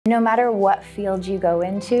No matter what field you go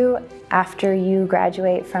into after you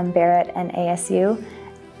graduate from Barrett and ASU,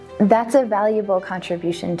 that's a valuable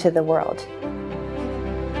contribution to the world.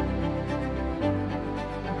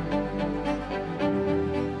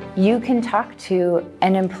 You can talk to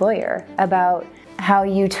an employer about how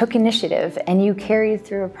you took initiative and you carried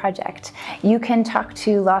through a project. You can talk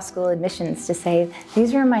to law school admissions to say,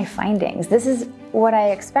 these are my findings. This is what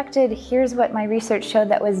I expected. Here's what my research showed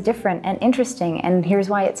that was different and interesting, and here's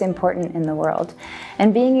why it's important in the world.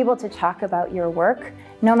 And being able to talk about your work,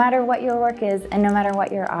 no matter what your work is and no matter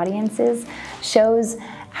what your audience is, shows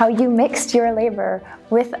how you mixed your labor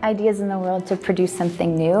with ideas in the world to produce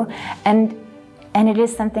something new. And it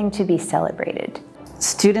is something to be celebrated.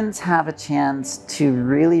 Students have a chance to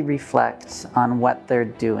really reflect on what they're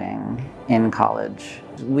doing in college.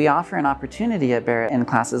 We offer an opportunity at Barrett in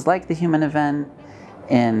classes like the Human Event,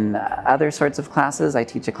 in other sorts of classes. I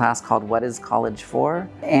teach a class called What is College For?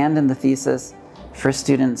 And in the thesis, for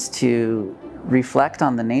students to reflect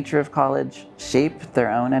on the nature of college, shape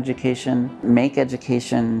their own education, make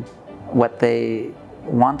education what they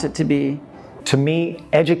want it to be. To me,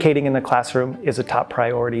 educating in the classroom is a top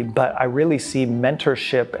priority, but I really see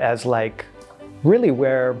mentorship as really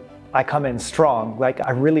where I come in strong.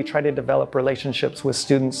 I really try to develop relationships with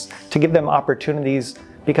students to give them opportunities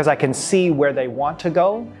because I can see where they want to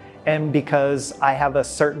go, and because I have a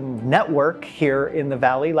certain network here in the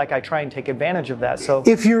Valley, I try and take advantage of that. So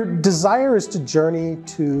if your desire is to journey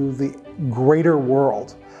to the greater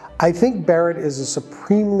world, I think Barrett is a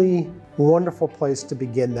supremely wonderful place to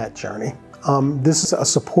begin that journey. This is a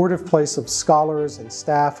supportive place of scholars and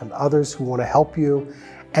staff and others who want to help you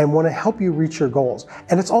and want to help you reach your goals.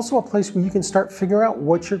 And it's also a place where you can start figuring out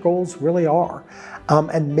what your goals really are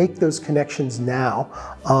and make those connections now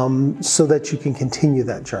so that you can continue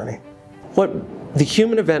that journey. What the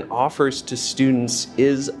Human Event offers to students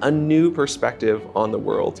is a new perspective on the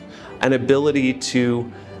world, an ability to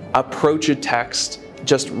approach a text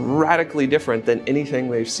just radically different than anything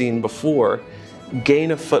they've seen before,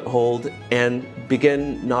 gain a foothold and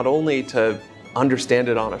begin not only to understand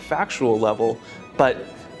it on a factual level, but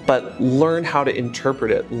learn how to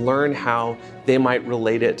interpret it, learn how they might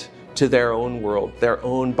relate it to their own world, their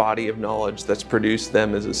own body of knowledge that's produced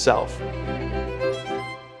them as a self.